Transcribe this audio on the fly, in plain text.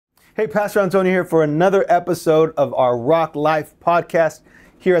Hey, Pastor Antonio here for another episode of our Rock Life podcast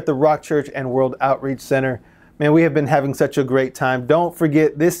here at the Rock Church and World Outreach Center. Man, we have been having such a great time. Don't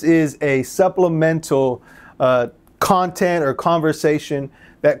forget, this is a supplemental content or conversation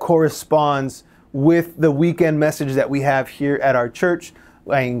that corresponds with the weekend message that we have here at our church.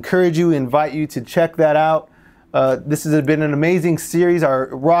 I encourage you, invite you to check that out. This has been an amazing series,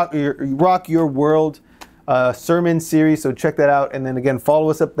 our Rock Your World sermon series, so check that out. And then again, follow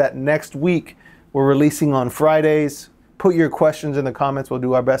us up that next week. We're releasing on Fridays. Put your questions in the comments. We'll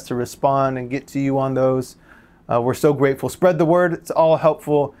do our best to respond and get to you on those. We're so grateful. Spread the word. It's all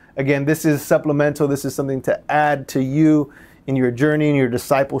helpful. Again, this is supplemental. This is something to add to you in your journey, in your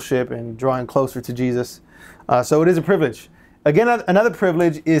discipleship, and drawing closer to Jesus. So it is a privilege. Again, another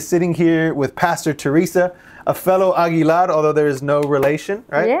privilege is sitting here with Pastor Teresa, a fellow Aguilar, although there is no relation,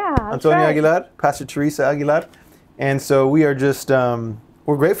 right? Yeah, Antonio right. Aguilar, Pastor Teresa Aguilar. And so we are just,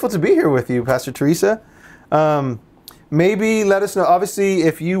 we're grateful to be here with you, Pastor Teresa. Maybe let us know, obviously,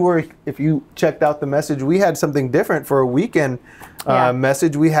 if you checked out the message, we had something different for a weekend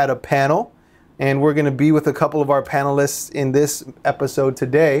message. We had a panel, and we're going to be with a couple of our panelists in this episode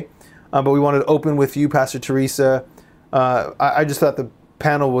today. But we wanted to open with you, Pastor Teresa. I just thought the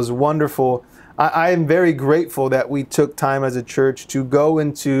panel was wonderful. I am very grateful that we took time as a church to go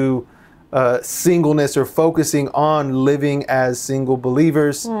into singleness or focusing on living as single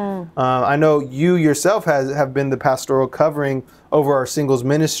believers. I know you yourself have been the pastoral covering over our singles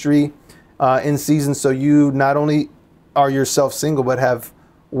ministry in season. So you not only are yourself single, but have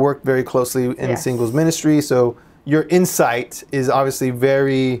worked very closely in singles ministry. So your insight is obviously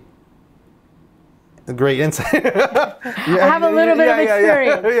very... great insight. I have a little bit of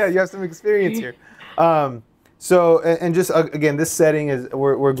experience. Yeah, you have some experience here. So, and just again, this setting is,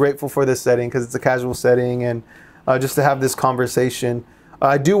 we're grateful for this setting because it's a casual setting, and just to have this conversation.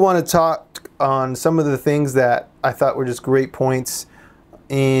 I do want to talk on some of the things that I thought were just great points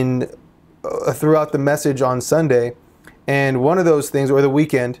in throughout the message on Sunday. And one of those things, or the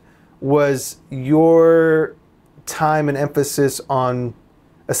weekend, was your time and emphasis on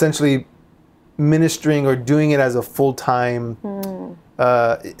essentially ministering or doing it as a full-time,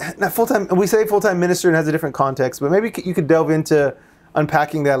 not full-time, we say full-time minister and has a different context, but maybe you could delve into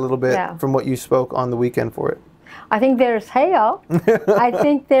unpacking that a little bit from what you spoke on the weekend for it. I think there's I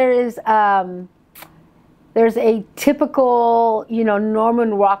think there's a typical,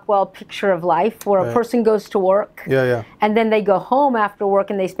 Norman Rockwell picture of life where a person goes to work and then they go home after work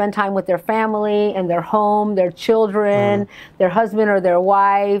and they spend time with their family and their home, their children, their husband or their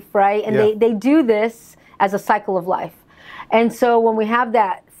wife, right? And they do this as a cycle of life. And so when we have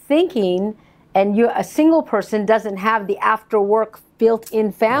that thinking, and a single person doesn't have the after work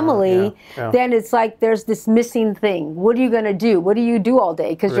built-in family, then it's like there's this missing thing. What are you going to do? What do you do all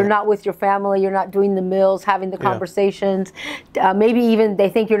day? Because you're not with your family, you're not doing the meals, having the conversations. Maybe even they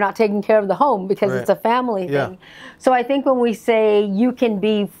think you're not taking care of the home because it's a family thing. So I think when we say you can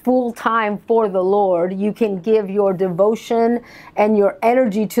be full-time for the Lord, you can give your devotion and your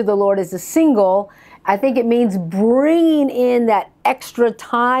energy to the Lord as a single, I think it means bringing in that extra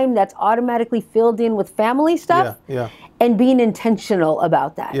time that's automatically filled in with family stuff and being intentional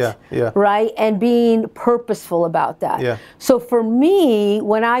about that, right? And being purposeful about that. So for me,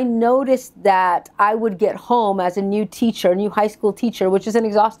 when I noticed that I would get home as a new teacher, new high school teacher, which is an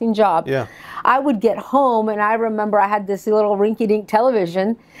exhausting job, I would get home and I remember I had this little rinky-dink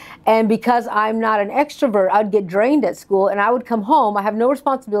television, and because I'm not an extrovert, I'd get drained at school and I would come home, I have no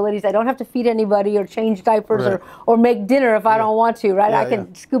responsibilities, I don't have to feed anybody or change diapers or make dinner if I don't want to, right? I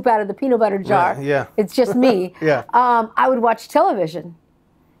can scoop out of the peanut butter jar. It's just me. I would watch television.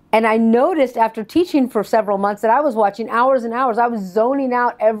 And I noticed after teaching for several months that I was watching hours and hours. I was zoning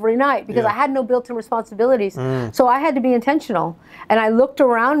out every night because I had no built-in responsibilities. So I had to be intentional. And I looked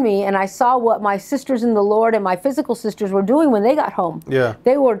around me and I saw what my sisters in the Lord and my physical sisters were doing when they got home.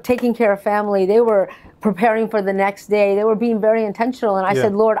 They were taking care of family. They were preparing for the next day. They were being very intentional. And I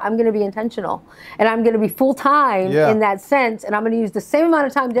said, Lord, I'm going to be intentional. And I'm going to be full-time in that sense. And I'm going to use the same amount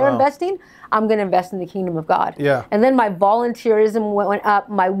of time they're investing. I'm going to invest in the kingdom of God. And then my volunteerism went up.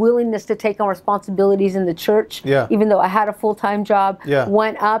 My willingness to take on responsibilities in the church, even though I had a full-time job,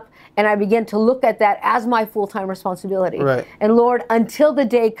 went up. And I began to look at that as my full-time responsibility. And Lord, until the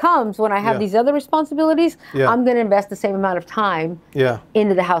day comes when I have these other responsibilities, I'm going to invest the same amount of time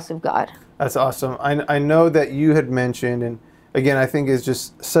into the house of God. That's awesome. I know that you had mentioned, and again, I think it's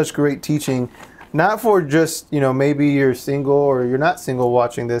just such great teaching, not for just, maybe you're single or you're not single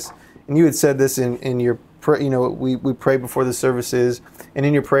watching this, and you had said this in your, we pray before the services, and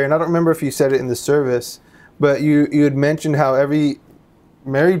in your prayer, and I don't remember if you said it in the service, but you had mentioned how every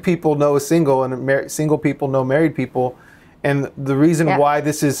married people know single, and single people know married people. And the reason why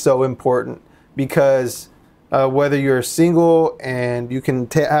this is so important, because whether you're single and you can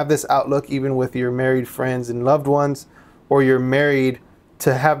have this outlook even with your married friends and loved ones, or you're married,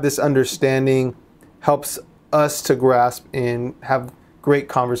 to have this understanding helps us to grasp and have great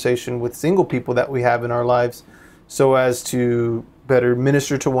conversation with single people that we have in our lives, so as to better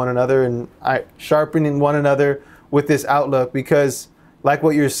minister to one another and sharpening one another with this outlook. Because like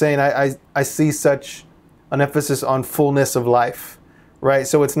what you're saying, I see such an emphasis on fullness of life, right?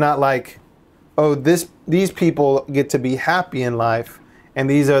 So it's not like, oh, these people get to be happy in life, and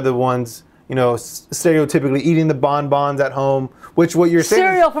these are the ones, you know, stereotypically eating the bonbons at home, which what you're saying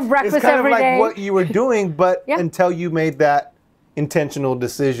cereal for breakfast is kind every of like day. what you were doing, but until you made that intentional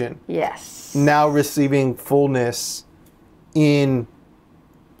decision. Yes. Now receiving fullness in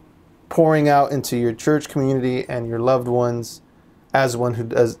pouring out into your church community and your loved ones as one who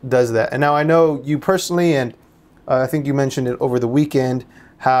does that. And now I know you personally, and I think you mentioned it over the weekend,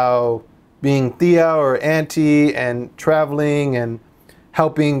 how being Thea or Auntie and traveling and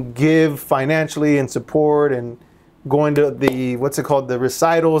helping give financially and support and going to the, what's it called, the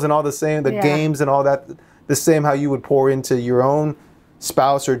recitals and all the same, the games and all that, the same how you would pour into your own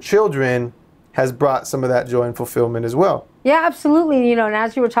spouse or children, has brought some of that joy and fulfillment as well. Yeah, absolutely. You know, and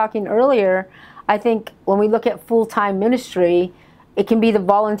as you were talking earlier, I think when we look at full-time ministry, it can be the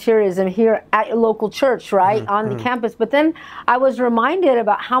volunteerism here at your local church, right, on the campus. But then I was reminded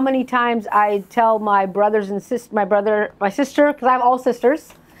about how many times I tell my brothers and my sister, because I have all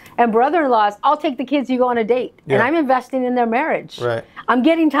sisters, and brother-in-laws, I'll take the kids, you go on a date. Yeah. And I'm investing in their marriage. Right. I'm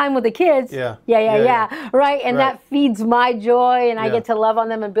getting time with the kids. Yeah. Right? And that feeds my joy, and I get to love on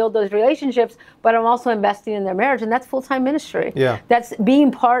them and build those relationships, but I'm also investing in their marriage, and that's full-time ministry. Yeah. That's being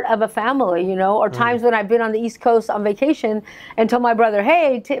part of a family, you know, or times when I've been on the East Coast on vacation and told my brother,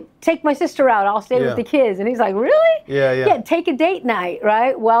 hey, take my sister out, I'll stay with the kids. And he's like, really? Yeah, take a date night,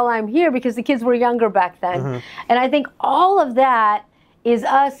 right, while I'm here, because the kids were younger back then. And I think all of that is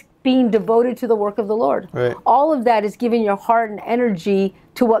us being devoted to the work of the Lord. Right. All of that is giving your heart and energy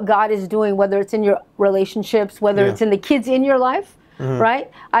to what God is doing, whether it's in your relationships, whether it's in the kids in your life,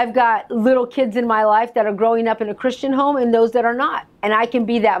 right? I've got little kids in my life that are growing up in a Christian home and those that are not. And I can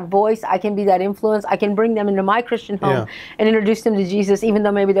be that voice, I can be that influence, I can bring them into my Christian home and introduce them to Jesus, even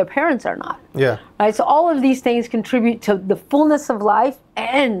though maybe their parents are not. Yeah. Right? So all of these things contribute to the fullness of life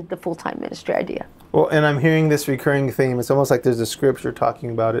and the full-time ministry idea. Well, and I'm hearing this recurring theme. It's almost like there's a scripture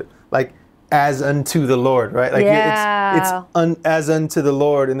talking about it, like as unto the Lord, right? Like it's as unto the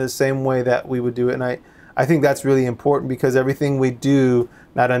Lord in the same way that we would do it. And I think that's really important, because everything we do,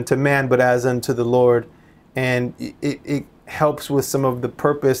 not unto man, but as unto the Lord. And it helps with some of the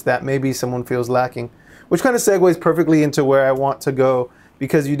purpose that maybe someone feels lacking, which kind of segues perfectly into where I want to go,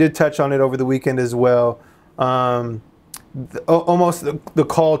 because you did touch on it over the weekend as well. Almost the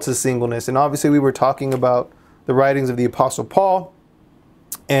call to singleness. And obviously we were talking about the writings of the Apostle Paul,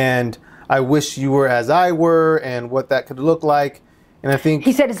 and I wish you were as I were, and what that could look like. And I think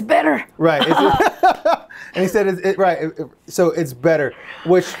he said it's better. Right. And he said so it's better,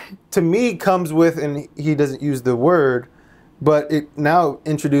 which to me comes with, and he doesn't use the word, but it now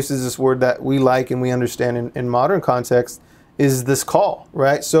introduces this word that we like and we understand in modern context, is this call,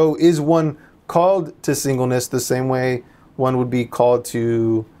 right? So is one called to singleness the same way one would be called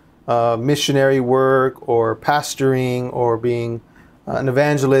to missionary work or pastoring or being an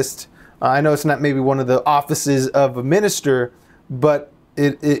evangelist? I know it's not maybe one of the offices of a minister, but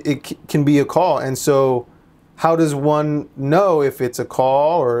it can be a call. And so how does one know if it's a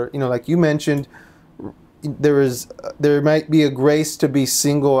call? Or, you know, like you mentioned, there might be a grace to be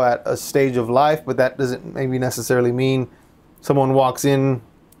single at a stage of life, but that doesn't maybe necessarily mean someone walks in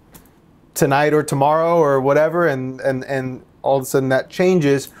tonight or tomorrow or whatever, and all of a sudden that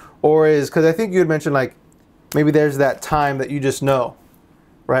changes. Or is, because I think you had mentioned, like, maybe there's that time that you just know,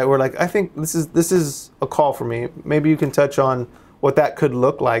 right? Where, like, I think this is a call for me. Maybe you can touch on what that could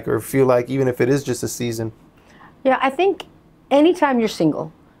look like or feel like, even if it is just a season. Yeah, I think anytime you're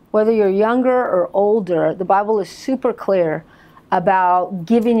single, whether you're younger or older, the Bible is super clear about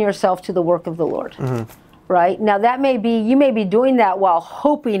giving yourself to the work of the Lord. Right? Now that may be, you may be doing that while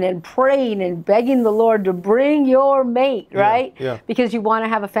hoping and praying and begging the Lord to bring your mate, right? Yeah. Because you want to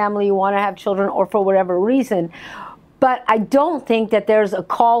have a family, you want to have children, or for whatever reason. But I don't think that there's a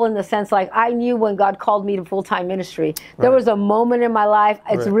call in the sense, like, I knew when God called me to full-time ministry. There was a moment in my life,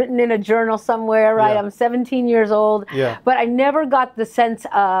 it's written in a journal somewhere, right? I'm 17 years old, but I never got the sense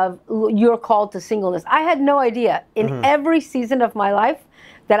of you're called to singleness. I had no idea. In every season of my life,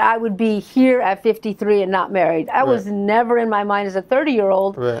 that I would be here at 53 and not married. That was never in my mind as a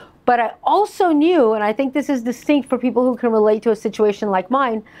 30-year-old. Right. But I also knew, and I think this is distinct for people who can relate to a situation like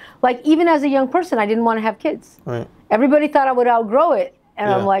mine, like even as a young person, I didn't want to have kids. Right. Everybody thought I would outgrow it. And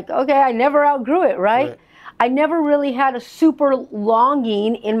I'm like, okay, I never outgrew it, right? I never really had a super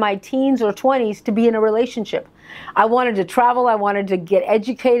longing in my teens or 20s to be in a relationship. I wanted to travel. I wanted to get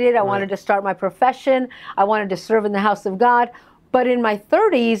educated. I wanted to start my profession. I wanted to serve in the house of God. But in my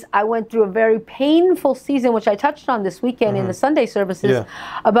 30s, I went through a very painful season, which I touched on this weekend in the Sunday services,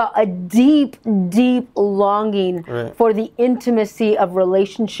 about a deep, deep longing for the intimacy of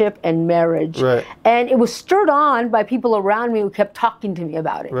relationship and marriage. And it was stirred on by people around me who kept talking to me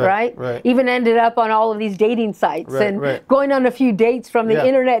about it, right? Even ended up on all of these dating sites and going on a few dates from the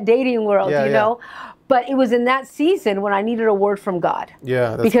internet dating world, you know? But it was in that season when I needed a word from God.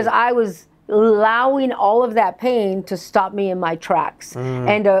 Because I was allowing all of that pain to stop me in my tracks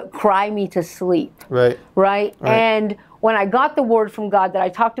and to cry me to sleep. Right? And when I got the word from God that I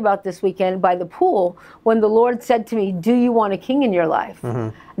talked about this weekend by the pool, when the Lord said to me, do you want a king in your life?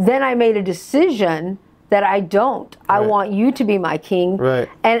 Then I made a decision that I don't. I want you to be my king.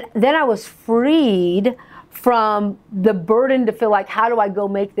 And then I was freed from the burden to feel like, how do I go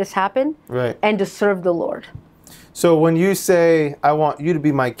make this happen? And to serve the Lord. So when you say, I want you to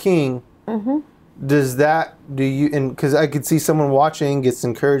be my king, does that, and because I could see someone watching gets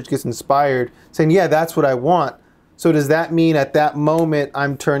encouraged, gets inspired, saying, yeah, that's what I want. So does that mean at that moment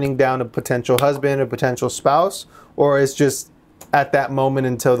I'm turning down a potential husband, a potential spouse, or is just at that moment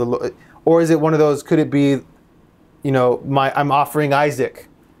until the, or is it one of those, could it be, you know, I'm offering Isaac.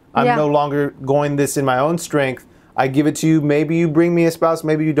 I'm no longer going this in my own strength. I give it to you. Maybe you bring me a spouse,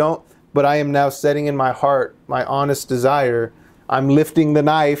 maybe you don't, but I am now setting in my heart my honest desire. I'm lifting the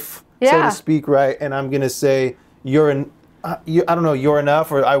knife, so to speak, right? And I'm going to say, I don't know, you're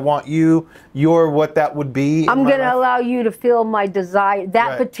enough, or I want you, you're what that would be. I'm going to allow you to feel my desire,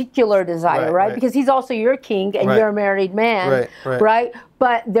 that particular desire, right? Because he's also your king and you're a married man, right?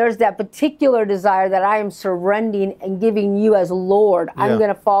 But there's that particular desire that I am surrendering and giving you as Lord. I'm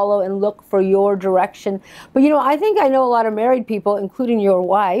going to follow and look for your direction. But you know, I think I know a lot of married people, including your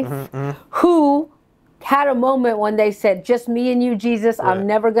wife, who had a moment when they said, just me and you, Jesus, I'm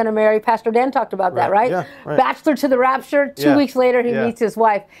never going to marry. Pastor Dan talked about that, right? Bachelor to the rapture, 2 weeks later he meets his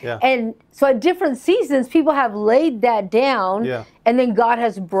wife. And so at different seasons, people have laid that down, and then God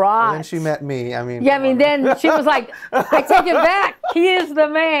has brought. And then she met me, I mean. Then she was like, I take it back, he is the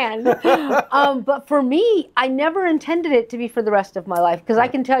man. But for me, I never intended it to be for the rest of my life, because I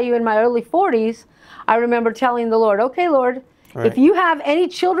can tell you in my early 40s, I remember telling the Lord, okay, Lord, if you have any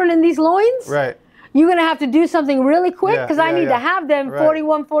children in these loins, you're going to have to do something really quick, because I need to have them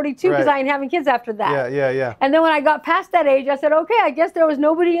 41, 42, because I ain't having kids after that. And then when I got past that age, I said, okay, I guess there was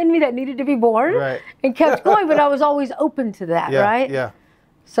nobody in me that needed to be born, and kept going, but I was always open to that, right?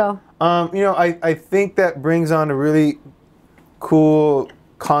 So. You know, I think that brings on a really cool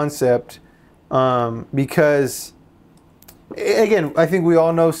concept, because, again, I think we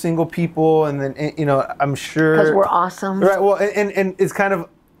all know single people, and then, you know, I'm sure. Because we're awesome. Right, well, and it's kind of,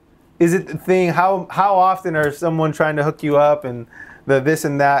 is it the thing, how often are someone trying to hook you up and the this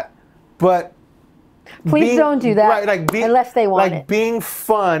and that? But please don't do that, unless they want it. Like being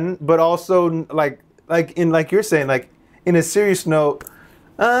fun, but also like you're saying, like in a serious note,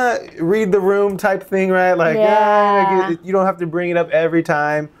 read the room type thing, right? Like, you don't have to bring it up every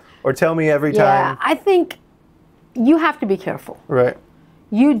time or tell me every time. I think you have to be careful. Right.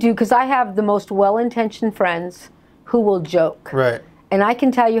 You do, because I have the most well-intentioned friends who will joke. Right. And I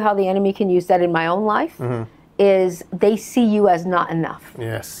can tell you how the enemy can use that in my own life, is they see you as not enough.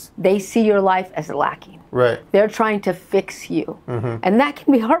 Yes. They see your life as lacking. Right. They're trying to fix you. And that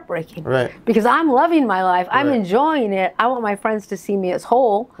can be heartbreaking. Right. Because I'm loving my life. I'm enjoying it. I want my friends to see me as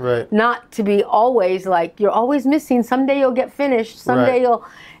whole. Right. Not to be always like, you're always missing. Someday you'll get finished. Someday you'll...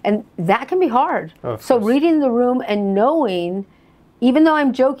 And that can be hard. So reading the room and knowing, even though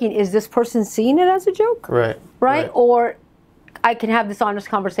I'm joking, is this person seeing it as a joke? Right? Or I can have this honest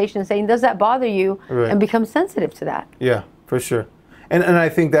conversation saying, does that bother you? And become sensitive to that. Yeah, for sure. And I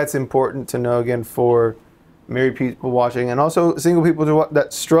think that's important to know, again, for married people watching, and also single people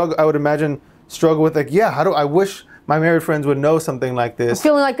that struggle, I would imagine, struggle with, like, how do I wish my married friends would know something like this.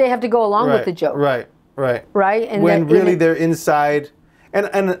 Feeling like they have to go along with the joke. Right. And when really they're inside.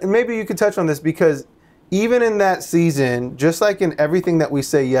 And maybe you could touch on this, because even in that season, just like in everything that we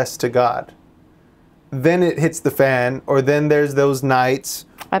say yes to God, then it hits the fan, or then there's those nights,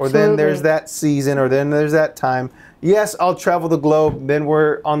 or then there's that season, or then there's that time. Yes, I'll travel the globe, then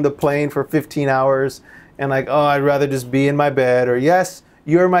we're on the plane for 15 hours, and like, oh, I'd rather just be in my bed. Or yes,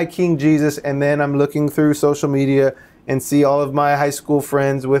 you're my King Jesus, and then I'm looking through social media and see all of my high school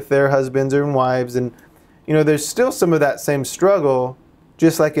friends with their husbands and wives, and there's still some of that same struggle,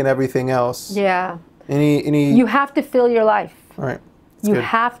 just like in everything else. Yeah. Any You have to fill your life. Right. You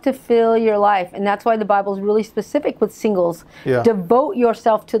have to fill your life, and that's why the Bible is really specific with singles. Yeah. Devote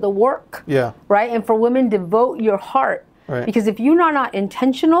yourself to the work. Yeah. Right? And for women, devote your heart. Right. Because if you're not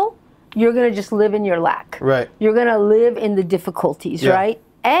intentional, you're going to just live in your lack. Right. You're going to live in the difficulties, right?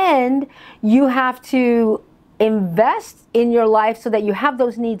 And you have to invest in your life so that you have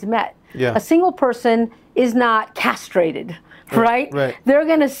those needs met. Yeah. A single person is not castrated, right? Right. They're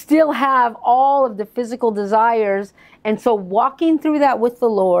going to still have all of the physical desires. And so walking through that with the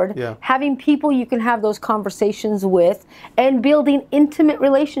Lord, having people you can have those conversations with, and building intimate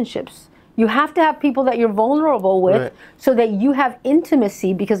relationships. You have to have people that you're vulnerable with so that you have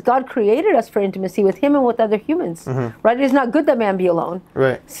intimacy, because God created us for intimacy with Him and with other humans, right? It is not good that man be alone.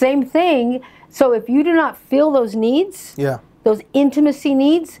 Right. Same thing. So if you do not fill those needs, those intimacy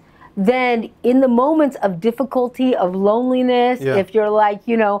needs, then in the moments of difficulty, of loneliness, if you're like,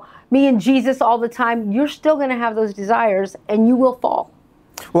 me and Jesus all the time, you're still going to have those desires and you will fall.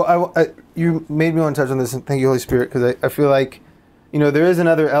 Well, you made me want to touch on this, and thank you, Holy Spirit, because I feel like, there is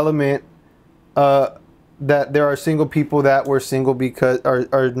another element that there are single people that were single because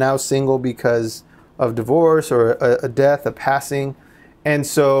are now single because of divorce or a death, a passing, and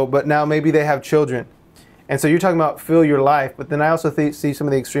so, but now maybe they have children, and so you're talking about fill your life, but then I also see some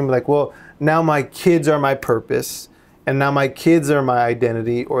of the extreme, like, well, now my kids are my purpose, and now my kids are my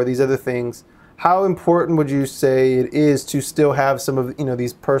identity, or these other things. How important would you say it is to still have some of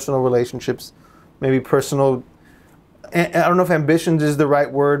these personal relationships, maybe personal, I don't know if ambitions is the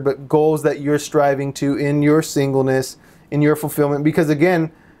right word, but goals that you're striving to in your singleness, in your fulfillment? Because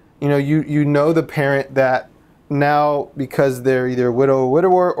again, you know the parent that now, because they're either a widow or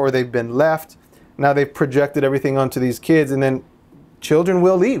widower, or they've been left, now they've projected everything onto these kids, and then children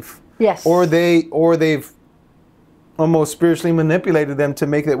will leave. Yes. Or they've almost spiritually manipulated them to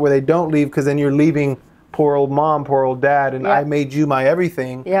make it where they don't leave, because then you're leaving poor old mom, poor old dad, and I made you my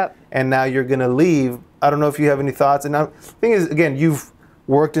everything. Yep. And now you're going to leave. I don't know if you have any thoughts. And now, the thing is, again, you've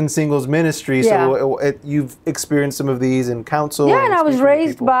worked in singles ministry, so you've experienced some of these in counsel. Yeah, and I was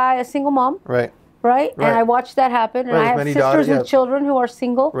raised by a single mom. Right. Right? And I watched that happen. And I have sisters with children who are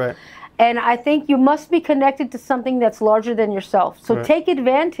single. Right. And I think you must be connected to something that's larger than yourself. So take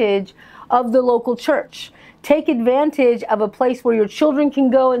advantage of the local church. Take advantage of a place where your children can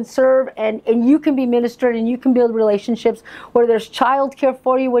go and serve, and you can be ministered, and you can build relationships where there's childcare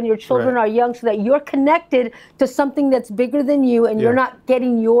for you when your children are young, so that you're connected to something that's bigger than you, and you're not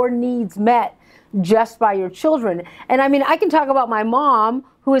getting your needs met just by your children. And I mean, I can talk about my mom,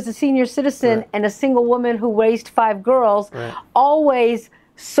 who is a senior citizen and a single woman who raised 5 girls, always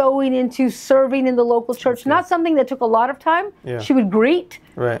sowing into serving in the local church. Not something that took a lot of time. She would greet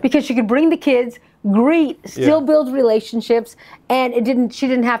because she could bring the kids, greet, still build relationships, and she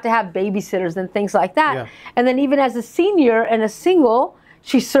didn't have to have babysitters and things like that. And then even as a senior and a single,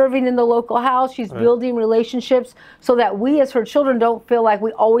 she's serving in the local house, she's building relationships, so that we as her children don't feel like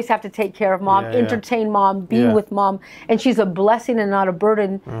we always have to take care of mom, entertain mom, be with mom. And she's a blessing and not a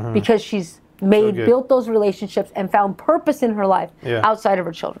burden, because she's built those relationships and found purpose in her life outside of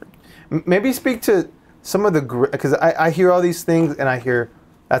her children. Maybe speak to some of the, because I hear all these things and I hear,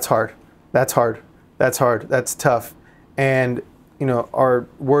 that's hard, that's hard, that's hard, that's tough. And, our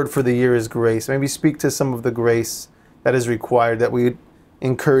word for the year is grace. Maybe speak to some of the grace that is required, that we would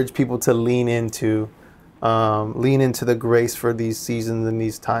encourage people to lean into the grace for these seasons and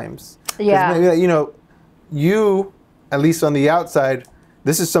these times. Yeah. Maybe, you, at least on the outside,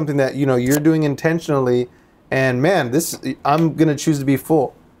 this is something that, you're doing intentionally, and man, I'm going to choose to be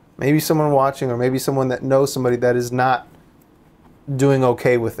full. Maybe someone watching, or maybe someone that knows somebody that is not doing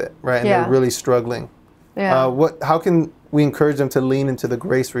okay with it, right? And they're really struggling. Yeah. How can we encourage them to lean into the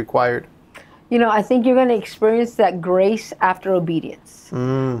grace required? I think you're going to experience that grace after obedience.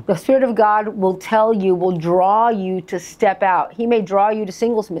 The Spirit of God will draw you to step out. He may draw you to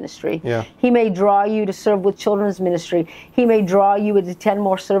singles ministry. He may draw you to serve with children's ministry. He may draw you to attend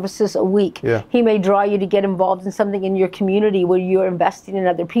more services a week. He may draw you to get involved in something in your community where you're investing in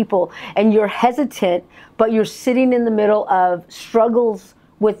other people, and you're hesitant, but you're sitting in the middle of struggles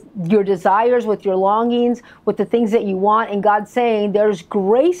with your desires, with your longings, with the things that you want. And God's saying there's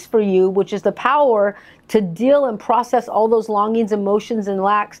grace for you, which is the power to deal and process all those longings, emotions, and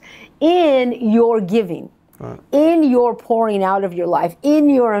lacks in your giving. in your pouring out of your life, in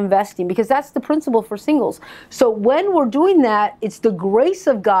your investing, because that's the principle for singles. So when we're doing that, it's the grace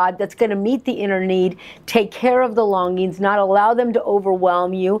of God that's going to meet the inner need, take care of the longings, not allow them to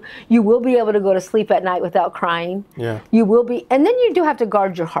overwhelm you. You will be able to go to sleep at night without crying. Yeah. You will be, and then you do have to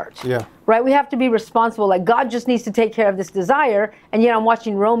guard your heart. Yeah. Right? We have to be responsible. Like, God just needs to take care of this desire, and yet I'm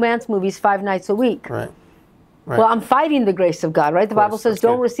watching romance movies 5 nights a week. Right. Right. Well, I'm fighting the grace of God, right? The Bible says,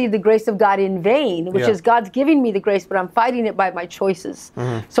 don't receive the grace of God in vain, which is God's giving me the grace, but I'm fighting it by my choices.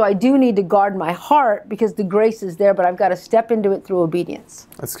 So I do need to guard my heart because the grace is there, but I've got to step into it through obedience.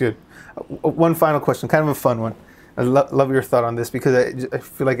 That's good. One final question, kind of a fun one. I love your thought on this because I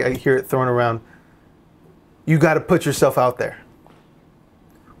feel like I hear it thrown around. You got to put yourself out there.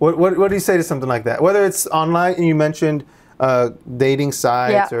 What do you say to something like that? Whether it's online, and you mentioned dating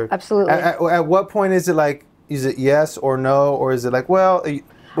sites. Yeah, absolutely. At what point is it like, is it yes or no, or is it like, well,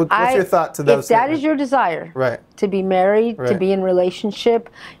 what's your thought to those? If that is your desire, right, to be married, to be in relationship,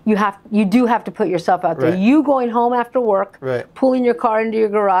 you do have to put yourself out there. Right. You going home after work, right, pulling your car into your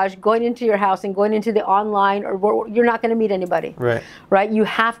garage, going into your house, and going into the online, or you're not going to meet anybody. Right. Right. You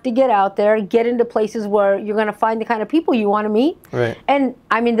have to get out there, get into places where you're going to find the kind of people you want to meet. Right. And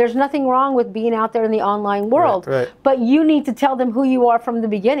I mean, there's nothing wrong with being out there in the online world. Right. But you need to tell them who you are from the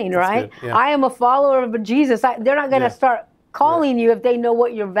beginning. That's right. Good. Yeah. I am a follower of Jesus. They're not going to start calling you if they know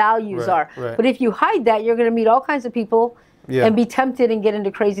what your values are. Right. But if you hide that, you're going to meet all kinds of people and be tempted and get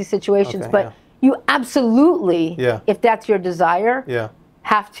into crazy situations. But you absolutely, if that's your desire,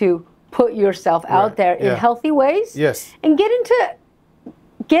 have to put yourself out there in healthy ways. Yes. And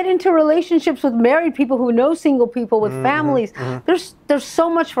get into relationships with married people who know single people with families. There's so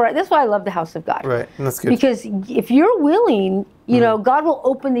much for it. That's why I love the house of God. Right. And that's good. Because if you're willing, you know, God will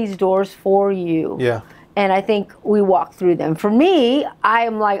open these doors for you. Yeah. And I think we walk through them. For me, I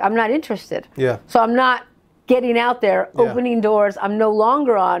am like, I'm not interested. Yeah. So I'm not getting out there, opening doors. I'm no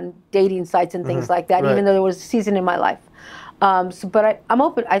longer on dating sites and things like that, even though there was a season in my life. But I'm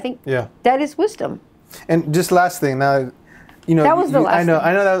open. I think that is wisdom. And just last thing, now, you know, that was the last I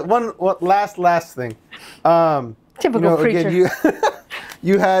know that one last thing. Typical preacher. Again,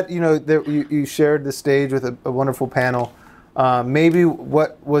 you had, you know, you shared the stage with a wonderful panel. Maybe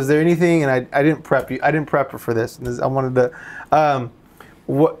was there anything, and I didn't prep you. I didn't prep her for this. I wanted to.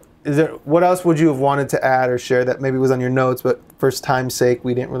 What else would you have wanted to add or share that maybe was on your notes, but for time's sake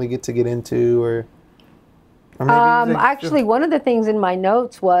we didn't really get to get into, or maybe actually, one of the things in my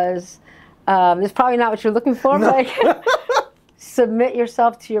notes was, it's probably not what you're looking for, but submit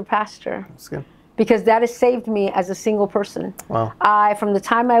yourself to your pastor. That's good. Because that has saved me as a single person. Wow. From the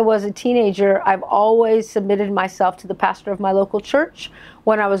time I was a teenager, I've always submitted myself to the pastor of my local church.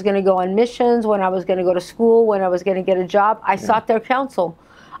 When I was going to go on missions, when I was going to go to school, when I was going to get a job, I sought their counsel.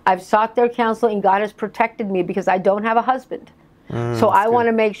 I've sought their counsel, and God has protected me because I don't have a husband. So I want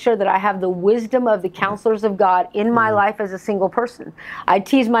to make sure that I have the wisdom of the counselors of God in my life as a single person. I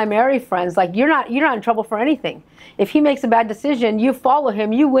tease my married friends, like, you're not in trouble for anything. If he makes a bad decision, you follow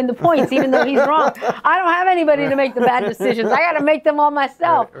him, you win the points, even though he's wrong. I don't have anybody to make the bad decisions. I got to make them all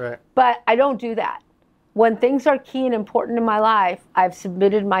myself. Right. But I don't do that. When things are key and important in my life, I've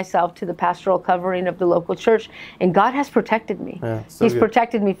submitted myself to the pastoral covering of the local church, and God has protected me. Yeah, so he's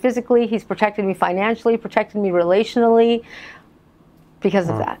protected me physically, he's protected me financially, protected me relationally, because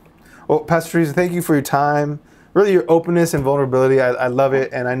of that. Well, Pastor Teresa, thank you for your time. Really, your openness and vulnerability. I love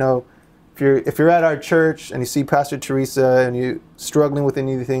it, and I know if you're at our church and you see Pastor Teresa and you're struggling with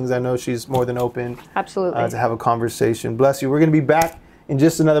any of the things, I know she's more than open. Absolutely. To have a conversation. Bless you. We're going to be back in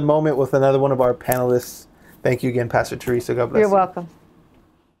just another moment with another one of our panelists. Thank you again, Pastor Teresa. God bless you. You're welcome.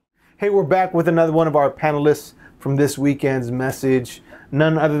 Hey, we're back with another one of our panelists from this weekend's message.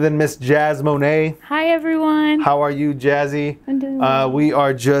 None other than Miss Jazz Monet. Hi, everyone. How are you, Jazzy? I'm doing well. We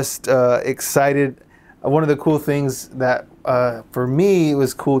are just excited. One of the cool things that for me it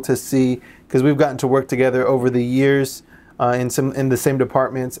was cool to see, because we've gotten to work together over the years in the same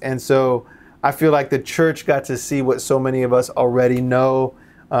departments, and so I feel like the church got to see what so many of us already know,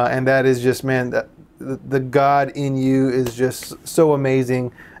 and that is just, man, the God in you is just so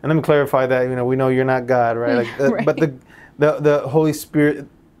amazing. And let me clarify that, you know, we know you're not God, right? Like, right. But the Holy Spirit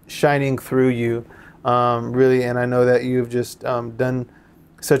shining through you, really, and I know that you've just done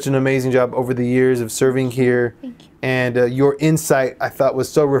such an amazing job over the years of serving here. Thank you. And your insight, I thought,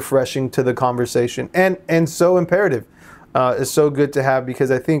 was so refreshing to the conversation, and so imperative. It's so good to have,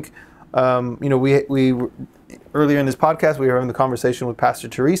 because I think, you know, we earlier in this podcast we were having the conversation with Pastor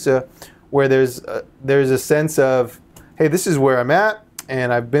Teresa, where there's a sense of, hey, this is where I'm at,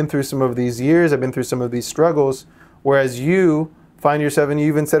 and I've been through some of these years, I've been through some of these struggles, whereas you, find yourself, and you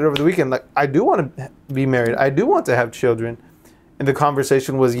even said it over the weekend, like, I do want to be married. I do want to have children. And the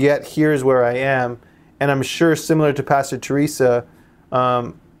conversation was, yet here's where I am. And I'm sure, similar to Pastor Teresa,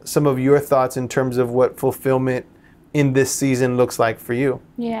 some of your thoughts in terms of what fulfillment in this season looks like for you.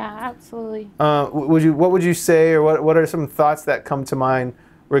 Yeah, absolutely. What would you say, or what are some thoughts that come to mind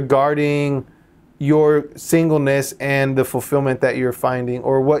regarding your singleness and the fulfillment that you're finding,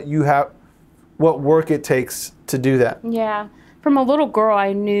 or what work it takes to do that? Yeah. From a little girl,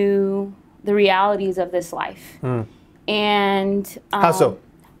 I knew the realities of this life. And how so?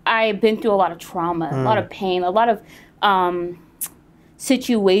 I've been through a lot of trauma, a lot of pain, a lot of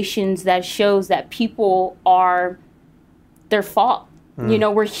situations that shows that people are their fault. You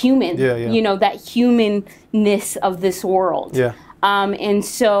know, we're human. You know, that humanness of this world. And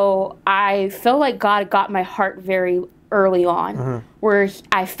so I felt like God got my heart very early on, where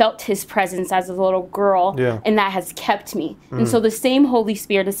I felt his presence as a little girl, and that has kept me. And so the same Holy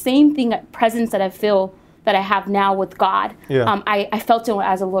Spirit, the same presence that I feel that I have now with God, I felt it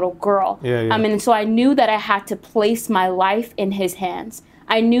as a little girl. And so I knew that I had to place my life in his hands.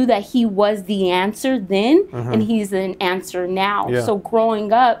 I knew that he was the answer then, and he's an answer now. So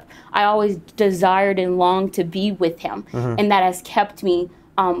growing up, I always desired and longed to be with him, and that has kept me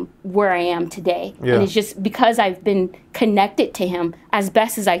where I am today. And it's just because I've been connected to him as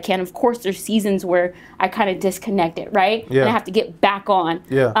best as I can. Of course, there's seasons where I kind of disconnected, right? And I have to get back on.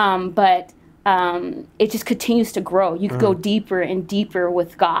 But it just continues to grow. You go deeper and deeper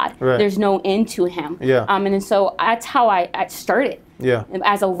with God. There's no end to him. And so that's how I started.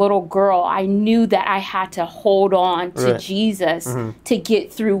 As a little girl, I knew that I had to hold on to Jesus to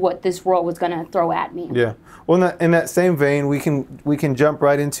get through what this world was going to throw at me. Well, in that same vein, we can jump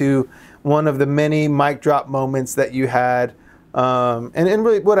right into one of the many mic drop moments that you had. And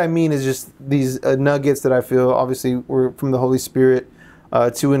really what I mean is just these nuggets that I feel obviously were from the Holy Spirit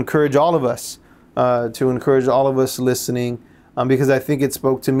to encourage all of us, listening, because I think it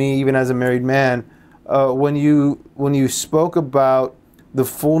spoke to me even as a married man. When you spoke about the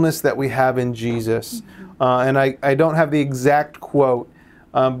fullness that we have in Jesus, and I don't have the exact quote,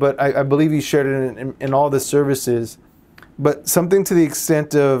 but I believe you shared it in all the services, but something to the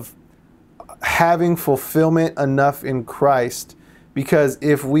extent of having fulfillment enough in Christ, because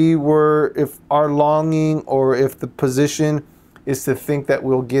if our longing, or if the position is to think that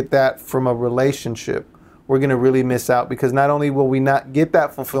we'll get that from a relationship, we're going to really miss out, because not only will we not get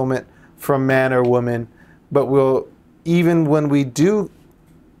that fulfillment from man or woman, but even when we do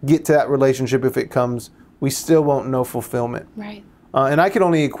get to that relationship, if it comes, we still won't know fulfillment. And I can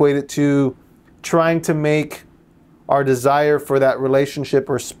only equate it to trying to make our desire for that relationship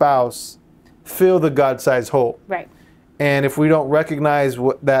or spouse fill the God-sized hole. And if we don't recognize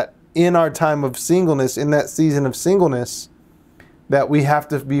that in our time of singleness, in that season of singleness, that we have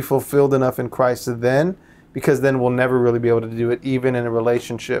to be fulfilled enough in Christ then, because then we'll never really be able to do it even in a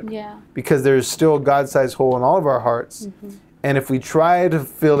relationship. Because there's still a God-sized hole in all of our hearts. And if we try to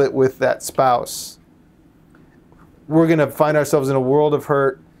fill it with that spouse, we're going to find ourselves in a world of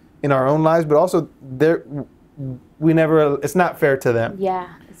hurt in our own lives, but also it's not fair to them.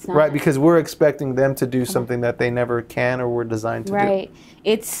 It's not. Right, because we're expecting them to do something that they never can or were designed to do.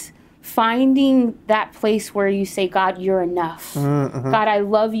 It's finding that place where you say, God, you're enough. God, I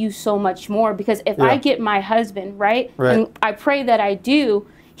love you so much more, because if I get my husband, and I pray that I do,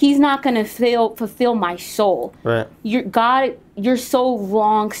 he's not going to fulfill my soul. Your soul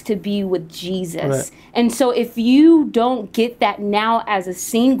longs to be with Jesus. And so if you don't get that now as a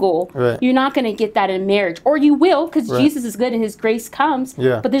single, you're not going to get that in marriage. Or you will, because Jesus is good and his grace comes.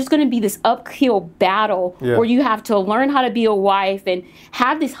 But there's going to be this uphill battle where you have to learn how to be a wife and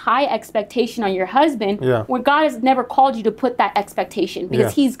have this high expectation on your husband, where God has never called you to put that expectation,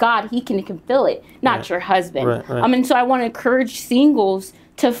 because he's God, he can fulfill it, not your husband. And so I want to encourage singles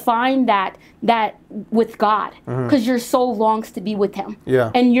to find that with God, because your soul longs to be with him.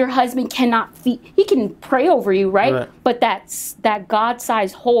 And your husband cannot he can pray over you, but that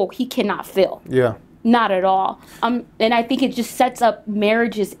God-sized hole he cannot fill. Not at all. And I think it just sets up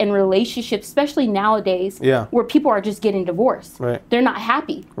marriages and relationships, especially nowadays, where people are just getting divorced. They're not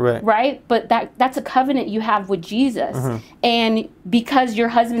happy, But that's a covenant you have with Jesus. And because your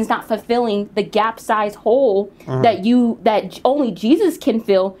husband's not fulfilling the gap-sized hole that only Jesus can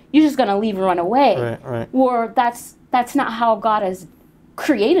fill, you're just going to leave and run away. Or that's not how God has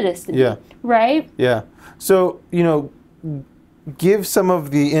created us to be, So, give some of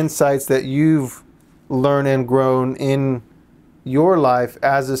the insights that you've learned and grown in your life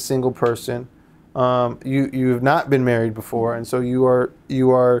as a single person. You've not been married before, and so you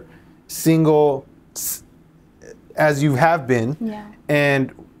are single as you have been. Yeah.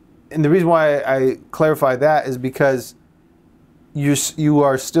 And the reason why I clarify that is because you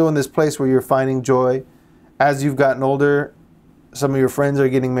are still in this place where you're finding joy. As you've gotten older, some of your friends are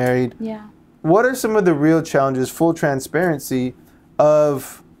getting married. Yeah. What are some of the real challenges, full transparency,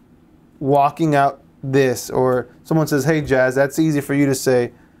 of walking out this? Or someone says, hey, Jazz, that's easy for you to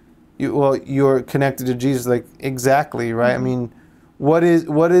say. You're connected to Jesus. Like, exactly, right? Mm-hmm. I mean, what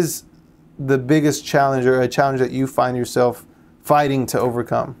is the biggest challenge, or a challenge that you find yourself fighting to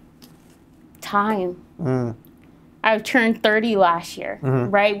overcome? Time. I turned 30 last year,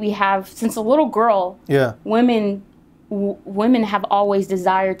 right? We have, since a little girl, women have always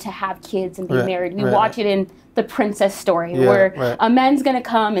desired to have kids and be married. We watch it in the princess story where a man's going to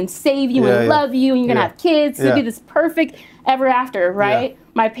come and save you and love you, and you're going to have kids. You'll be this perfect ever after, right?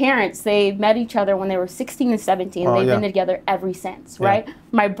 My parents, they met each other when they were 16 and 17. They've been together ever since, right?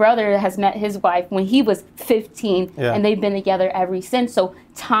 My brother has met his wife when he was 15, and they've been together ever since. So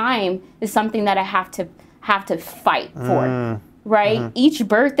time is something that I have to fight for, right? Each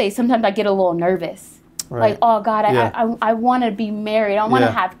birthday, sometimes I get a little nervous. Like, oh God, I want to be married. I want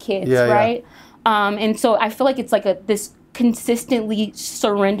to have kids, right? And so I feel like it's like this consistently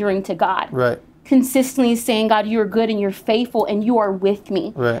surrendering to God. Right. Consistently saying, God, you are good and you're faithful and you are with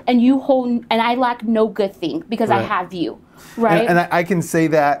me. Right. And you hold, and I lack no good thing because I have you. Right. And I can say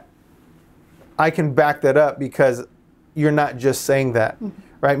that, I can back that up because you're not just saying that,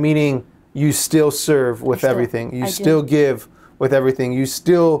 right? Meaning you still serve with everything. You still give with everything. You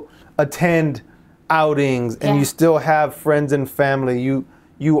still attend outings and you still have friends and family.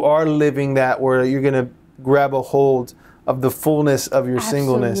 You are living that where you're going to grab a hold of the fullness of your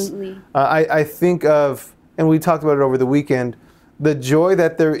singleness. I think of, and we talked about it over the weekend, the joy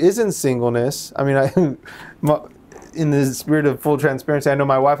that there is in singleness. I mean, in the spirit of full transparency, I know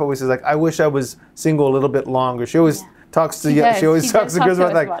my wife always says, like, I wish I was single a little bit longer. She always talks to girls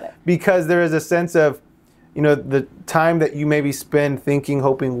about like, because there is a sense of, you know, the time that you maybe spend thinking,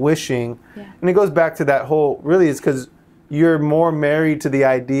 hoping, wishing, and it goes back to that whole, really it's because you're more married to the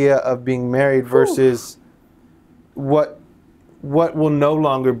idea of being married versus what will no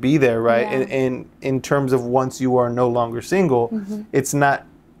longer be there, right? In terms of once you are no longer single, it's not,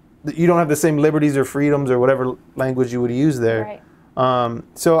 you don't have the same liberties or freedoms or whatever language you would use there.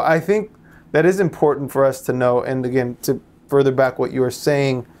 So I think that is important for us to know. And again, to further back what you were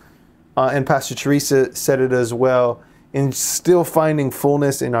saying, and Pastor Teresa said it as well, in still finding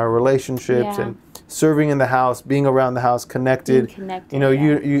fullness in our relationships and serving in the house, being around the house, connected. You know,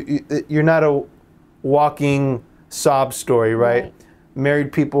 you're not a walking sob story, right?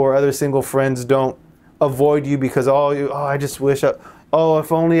 Married people or other single friends don't avoid you because I just wish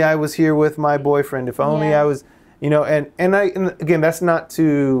if only I was here with my boyfriend, if only I was, you know, and again, that's not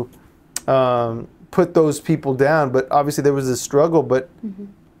to put those people down, but obviously there was a struggle, but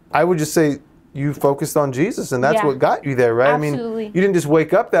I would just say you focused on Jesus and that's what got you there, right? Absolutely. I mean, you didn't just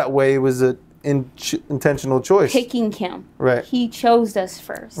wake up that way. It was an intentional choice. Picking him. Right. He chose us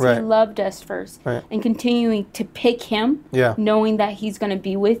first. He loved us first. And continuing to pick him, knowing that he's going to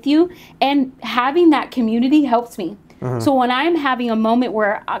be with you. And having that community helps me. So when I'm having a moment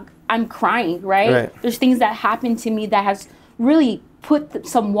where I'm crying, right? There's things that happen to me that has really put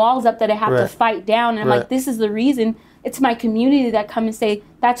some walls up that I have to fight down. And I'm like, this is the reason. It's my community that come and say,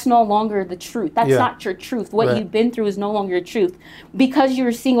 that's no longer the truth. That's not your truth. What you've been through is no longer your truth. Because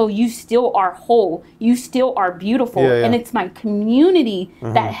you're single, you still are whole. You still are beautiful. And it's my community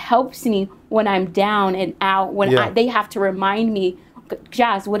that helps me when I'm down and out, when they have to remind me,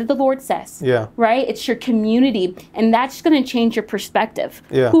 Jazz, what did the Lord says? Right? It's your community. And that's going to change your perspective.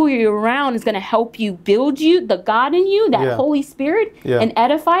 Who you're around is going to help you build you, the God in you, that Holy Spirit, and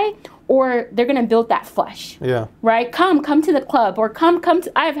edify. Or they're going to build that flesh, right? Come to the club, or come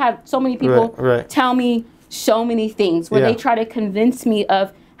to, I've had so many people tell me so many things where they try to convince me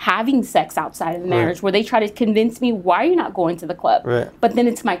of having sex outside of the marriage, where they try to convince me, why are you not going to the club? But then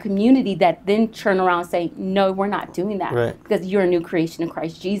it's my community that then turn around and say, no, we're not doing that because you're a new creation in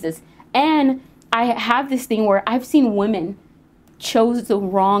Christ Jesus. And I have this thing where I've seen women chose the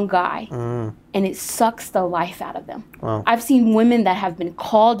wrong guy and it sucks the life out of them. I've seen women that have been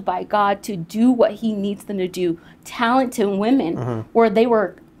called by God to do what he needs them to do, talented women where they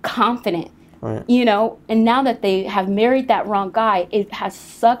were confident, you know, and now that they have married that wrong guy, it has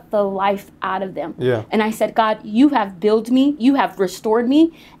sucked the life out of them. And I said, God, you have built me, you have restored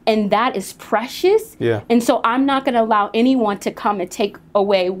me, and that is precious. And so I'm not going to allow anyone to come and take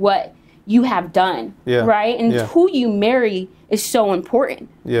away what you have done, right? And who you marry is so important.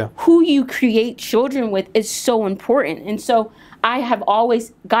 Yeah. Who you create children with is so important. And so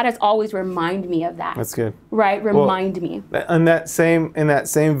God has always reminded me of that. That's good. Right? Remind me. In that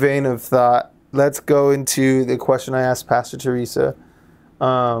same vein of thought, let's go into the question I asked Pastor Teresa,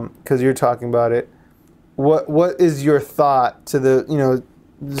 because you're talking about it. What is your thought to the,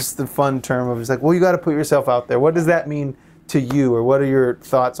 just the fun term of, it's like, well, you got to put yourself out there. What does that mean to you, or what are your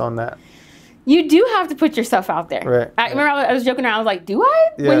thoughts on that? You do have to put yourself out there. Right. I remember I was joking around. I was like, do I?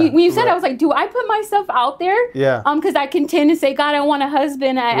 Yeah, when you said, I was like, do I put myself out there? Yeah. Because I continue to say, God, I want a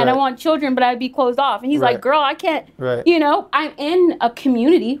husband and I want children, but I'd be closed off. And he's like, girl, I can't. Right. I'm in a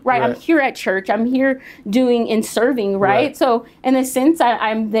community, right? I'm here at church. I'm here doing and serving, right? So in a sense,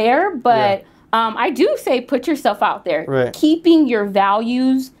 I'm there, but I do say put yourself out there. Right. Keeping your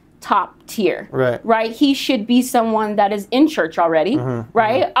values top tier, right? He should be someone that is in church already,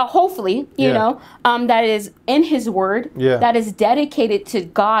 right? Hopefully, you know, that is in his word, that is dedicated to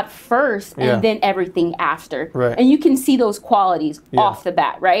God first, and then everything after. Right. And you can see those qualities off the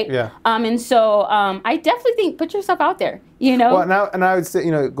bat, right? Yeah. And so I definitely think put yourself out there, Well, and I would say,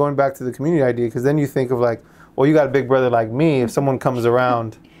 going back to the community idea, because then you think of like, well, you got a big brother like me. If someone comes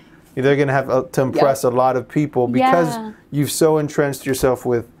around, they're going to have to impress a lot of people, because you've so entrenched yourself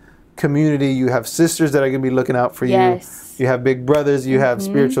with community. You have sisters that are going to be looking out for you. You have big brothers. You have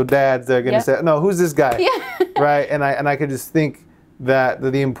spiritual dads that are going to say, no, who's this guy? Right? And I could just think that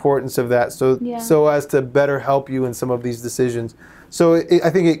the importance of that, so as to better help you in some of these decisions. So I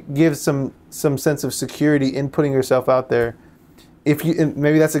think it gives some sense of security in putting yourself out there. And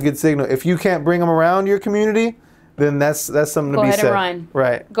maybe that's a good signal. If you can't bring them around your community, then that's something to be said. Go ahead and run.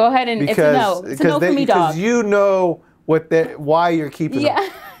 Right. Go ahead and, it's a no. It's a no for me, dog. Because you know why you're keeping them.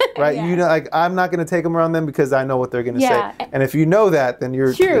 Right? Like, I'm not going to take them around them because I know what they're going to say. And if you know that, then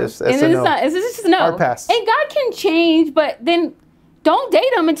you're just a no. It's just a no. Hard pass. And God can change, but then don't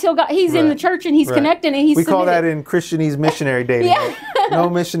date him until he's in the church and he's connected and he's call that in Christianese missionary dating. No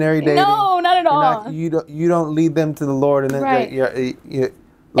missionary dating. No, not at all. You don't lead them to the Lord, and then you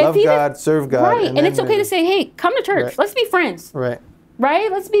love God, serve God. Right. And it's okay to say, hey, come to church. Let's be friends. Right.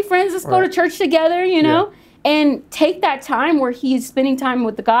 Let's be friends. Let's go to church together, and take that time where he's spending time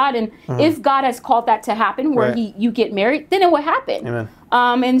with God. And if God has called that to happen, where you get married, then it will happen. Amen.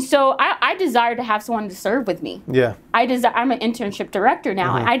 And so I desire to have someone to serve with me. Yeah. I'm an internship director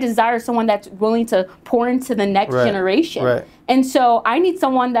now. I desire someone that's willing to pour into the next generation. Right. And so I need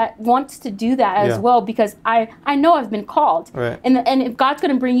someone that wants to do that as well, because I know I've been called. Right. And if God's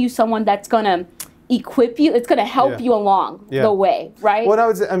going to bring you someone that's going to equip you, it's going to help you along the way, right? What I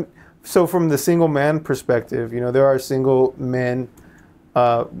would say, so from the single man perspective, there are single men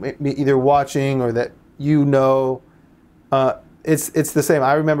either watching or that it's the same.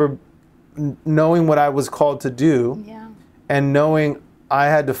 I remember knowing what I was called to do, and knowing I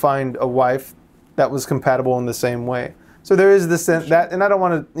had to find a wife that was compatible in the same way. So there is this sense that, and I don't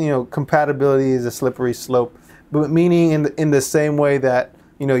want to, compatibility is a slippery slope, but meaning in the same way that,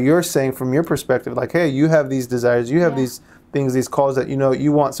 you're saying from your perspective, like, hey, you have these desires, you have these things, these calls that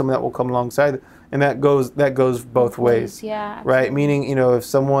you want someone that will come alongside, and that goes both ways. Yeah. Right. Meaning, if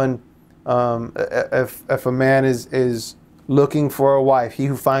someone, if a man is looking for a wife, he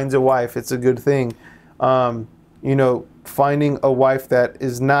who finds a wife, it's a good thing. Finding a wife that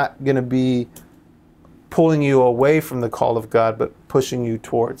is not going to be pulling you away from the call of God, but pushing you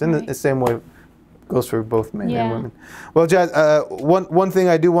towards. And the same way goes for both men and women. Well, Jazz, one thing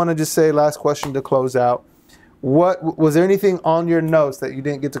I do want to just say, last question to close out. What was there anything on your notes that you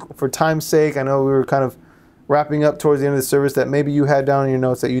didn't get to, for time's sake? I know we were kind of wrapping up towards the end of the service, that maybe you had down in your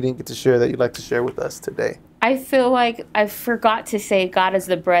notes that you didn't get to share that you'd like to share with us today. I feel like I forgot to say God is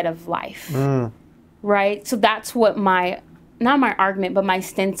the bread of life. Right? So that's what not my argument, but my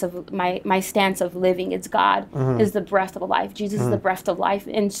stance of my stance of living is God is the breath of life. Jesus is the breath of life.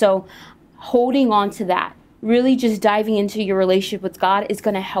 And so holding on to that, really just diving into your relationship with God is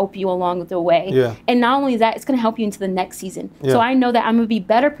going to help you along the way. Yeah. And not only that, it's going to help you into the next season. Yeah. So I know that I'm going to be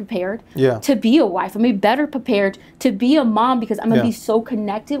better prepared to be a wife. I'm going to be better prepared to be a mom, because I'm going to be so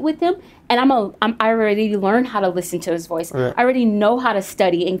connected with him. And I already learned how to listen to his voice. Right. I already know how to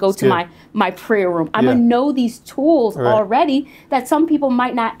study and go to my prayer room. I'm going to know these tools already that some people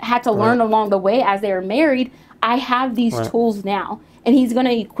might not have to learn along the way as they are married. I have these tools now. And he's going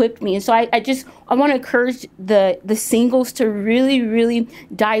to equip me. And so I want to encourage the singles to really, really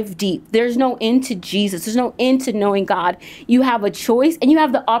dive deep. There's no end to Jesus. There's no end to knowing God. You have a choice, and you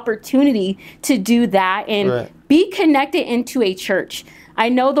have the opportunity to do that and be connected into a church. I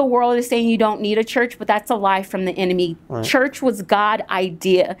know the world is saying you don't need a church, but that's a lie from the enemy. Right. Church was God's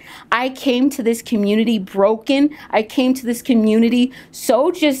idea. I came to this community broken. I came to this community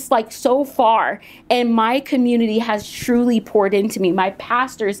so far, and my community has truly poured into me. My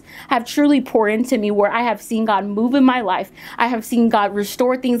pastors have truly poured into me, where I have seen God move in my life. I have seen God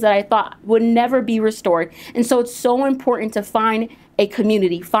restore things that I thought would never be restored. And so it's so important to find a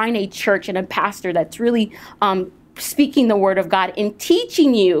community, find a church and a pastor that's really speaking the word of God and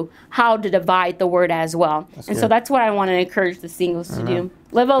teaching you how to divide the word as well. So that's what I want to encourage the singles to do.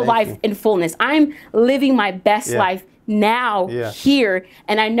 Live a life in fullness. I'm living my best life now, here,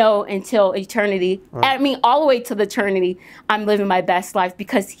 and I know until eternity, I mean all the way to the eternity, I'm living my best life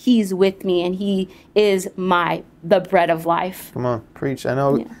because he's with me and he is the bread of life. Come on, preach. I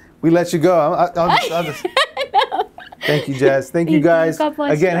know we let you go. I'll just thank you, Jazz. Thank you guys. God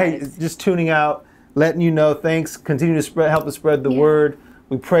bless again, you guys. Hey, just tuning out, letting you know, thanks. Continue to help us spread the word.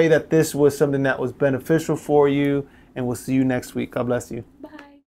 We pray that this was something that was beneficial for you, and we'll see you next week. God bless you. Bye.